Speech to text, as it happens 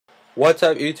What's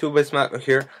up YouTube, it's Mac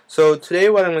here. So today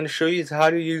what I'm going to show you is how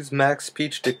to use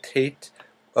MacSpeech Dictate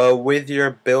with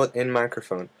your built-in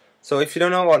microphone. So if you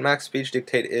don't know what MacSpeech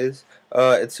Dictate is,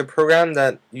 it's a program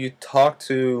that you talk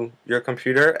to your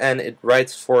computer and it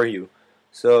writes for you.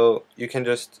 So you can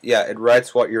just, it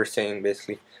writes what you're saying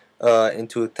basically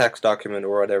into a text document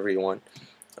or whatever you want.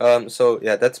 That's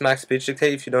MacSpeech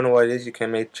Dictate. If you don't know what it is, you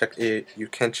can check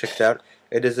it out.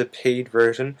 It is a paid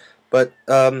version, but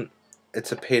it's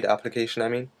a paid application, I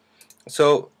mean.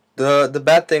 So the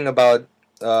bad thing about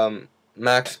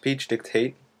MacSpeech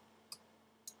Dictate,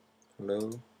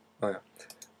 hello, oh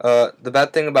yeah, the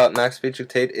bad thing about MacSpeech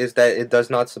Dictate is that it does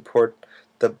not support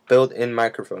the built-in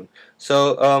microphone.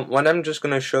 So what I'm just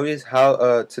gonna show you is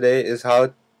how today is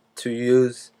how to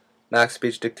use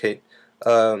MacSpeech Dictate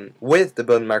with the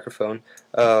built-in microphone,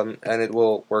 and it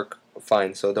will work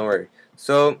fine. So don't worry.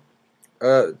 So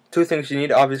two things you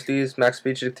need obviously is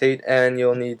MacSpeech Dictate, and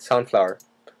you'll need SoundFlower.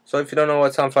 So if you don't know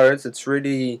what SoundFlower is, it's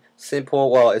really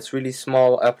simple. Well, it's really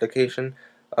small application.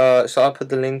 So I'll put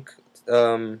the link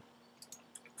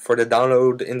for the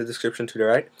download in the description to the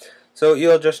right. So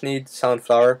you'll just need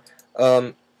SoundFlower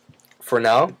for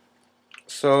now.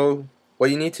 So what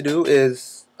you need to do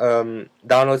is download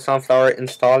SoundFlower,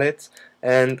 install it,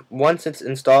 and once it's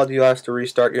installed, you have to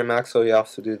restart your Mac. So you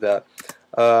have to do that.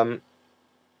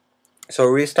 So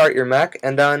restart your Mac,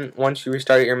 and then once you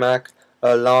restart your Mac,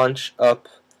 launch up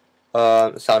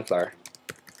SoundFlower.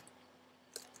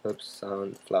 Oops,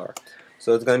 SoundFlower.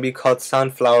 So it's going to be called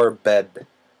SoundFlower Bed,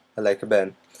 like a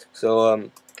bed. So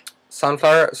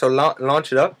SoundFlower. So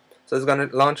launch it up. So it's going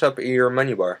to launch up your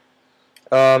menu bar.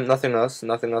 Nothing else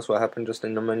will happen, just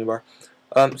in the menu bar.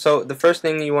 So the first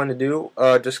thing you want to do,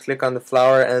 just click on the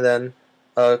flower and then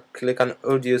click on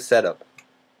audio setup.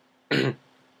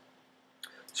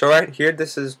 So right here,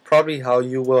 this is probably how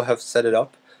you will have set it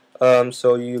up.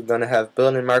 So you're gonna have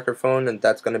built-in microphone, and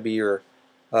that's gonna be your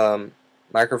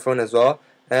microphone as well,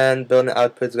 and built-in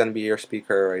output is gonna be your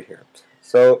speaker right here.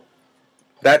 So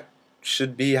that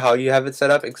should be how you have it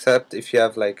set up, except if you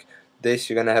have like this,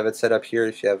 you're gonna have it set up here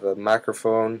if you have a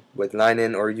microphone with line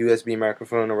in or USB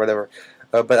microphone or whatever.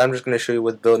 But I'm just gonna show you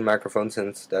with built-in microphone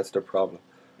since that's the problem.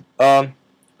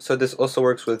 So this also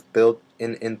works with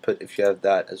built-in input if you have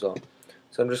that as well.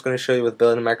 So I'm just going to show you with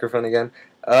built-in microphone again.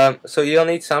 So you'll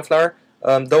need SoundFlower.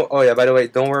 By the way,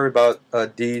 don't worry about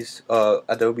these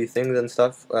Adobe things and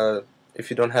stuff. If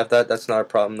you don't have that, that's not a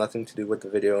problem. Nothing to do with the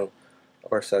video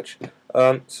or such.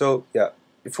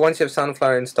 If once you have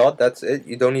SoundFlower installed, that's it.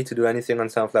 You don't need to do anything on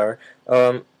SoundFlower.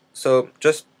 I'm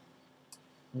just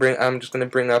going to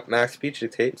bring up MacSpeech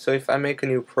Dictate. So if I make a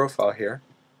new profile here,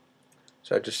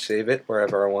 so I just save it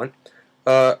wherever I want.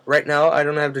 Right now, I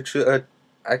don't have to choose.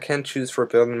 I can't choose for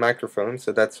built-in microphone,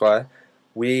 so that's why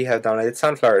we have downloaded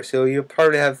SoundFlower. So you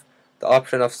probably have the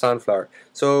option of SoundFlower.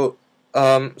 So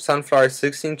SoundFlower is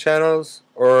 16 channels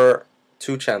or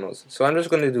 2 channels. So I'm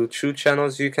just going to do 2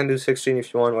 channels. You can do 16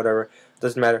 if you want, whatever.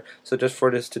 Doesn't matter. So just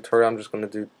for this tutorial, I'm just going to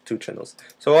do 2 channels.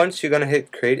 So once you're going to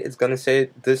hit create, it's going to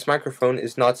say this microphone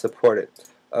is not supported.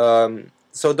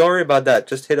 So don't worry about that.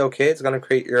 Just hit OK. It's going to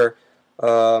create your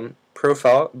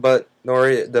profile, but don't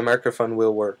worry, the microphone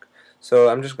will work. So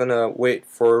I'm just gonna wait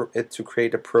for it to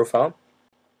create a profile.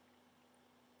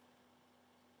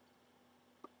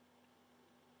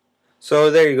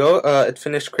 So there you go, it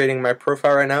finished creating my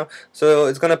profile right now. So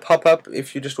it's gonna pop up,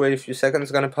 if you just wait a few seconds,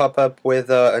 it's gonna pop up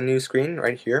with a new screen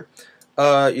right here.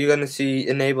 You're gonna see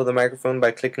enable the microphone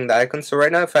by clicking the icon. So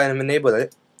right now if I enable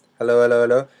it,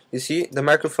 hello, you see the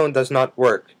microphone does not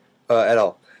work at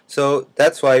all. So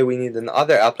that's why we need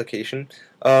another application.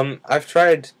 I've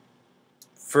tried.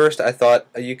 First, I thought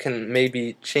you can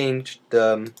maybe change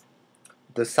the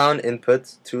sound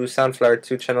input to SoundFlower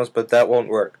 2 channels, but that won't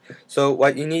work. So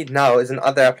what you need now is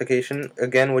another application,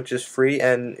 again, which is free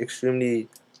and extremely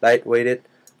lightweighted.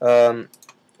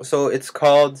 So it's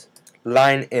called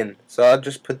Line In. So I'll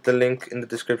just put the link in the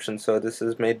description. So this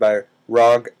is made by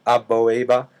Rog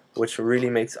Aboeba, which really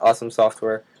makes awesome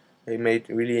software. They made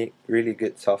really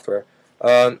good software.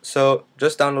 So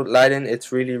just download Line In.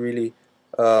 It's really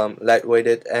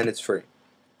lightweighted, and it's free.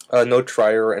 No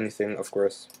trial or anything, of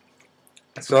course.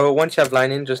 So once you have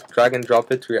Line In, just drag and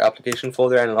drop it to your application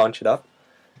folder and launch it up.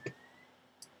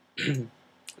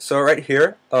 So right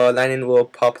here, Line In will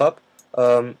pop up.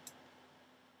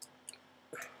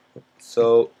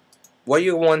 So what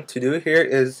you want to do here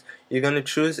is you're going to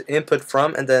choose input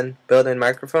from and then built-in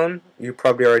microphone. You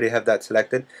probably already have that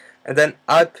selected. And then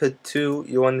output to,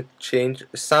 you want to change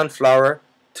SoundFlower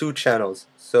 2 channels.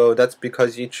 So that's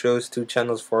because you chose 2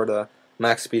 channels for the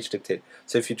MacSpeech Dictate.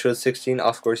 So if you chose 16,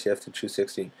 of course you have to choose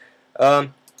 16.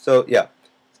 So yeah,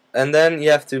 and then you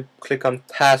have to click on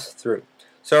pass through.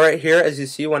 So right here, as you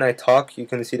see, when I talk, you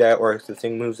can see that it works, the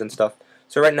thing moves and stuff.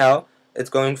 So right now, it's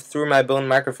going through my built-in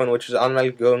microphone, which is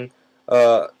automatically going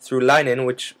through line-in,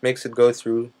 which makes it go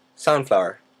through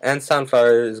SoundFlower. And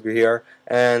SoundFlower is here,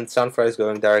 and SoundFlower is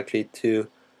going directly to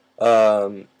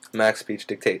MacSpeech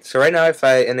Dictate. So right now, if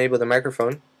I enable the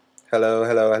microphone, hello,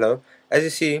 hello, hello, as you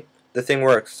see, the thing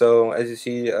works. So as you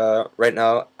see, right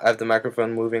now, I have the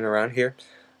microphone moving around here.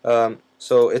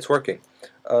 So it's working.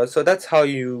 So that's how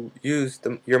you use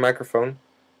your microphone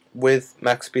with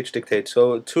MacSpeech Dictate.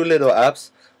 So two little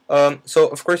apps. So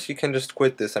of course you can just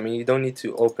quit this. I mean, you don't need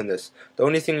to open this. The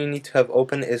only thing you need to have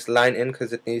open is line in,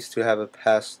 because it needs to have a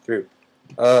pass through.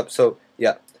 So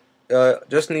yeah,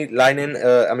 just need line in.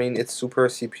 I mean, it's super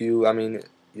CPU. I mean,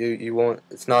 you won't.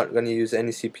 It's not gonna use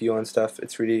any CPU and stuff.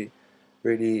 It's really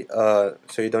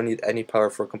so you don't need any power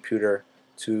for a computer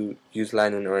to use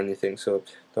line in or anything. So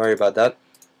don't worry about that.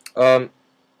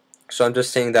 So I'm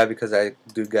just saying that because I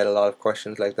do get a lot of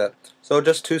questions like that. So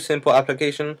just two simple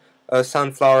application,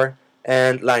 SoundFlower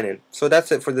and line-in. So that's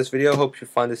it for this video. Hope you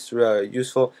find this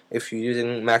useful if you're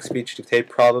using MacSpeech Dictate,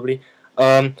 probably.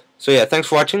 So yeah, thanks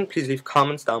for watching. Please leave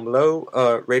comments down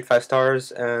below, rate 5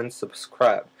 stars, and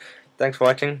subscribe. Thanks for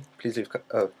watching. Please leave.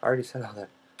 Oh, I already said all that.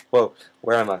 Whoa,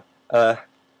 where am I?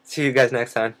 See you guys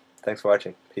next time. Thanks for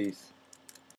watching. Peace.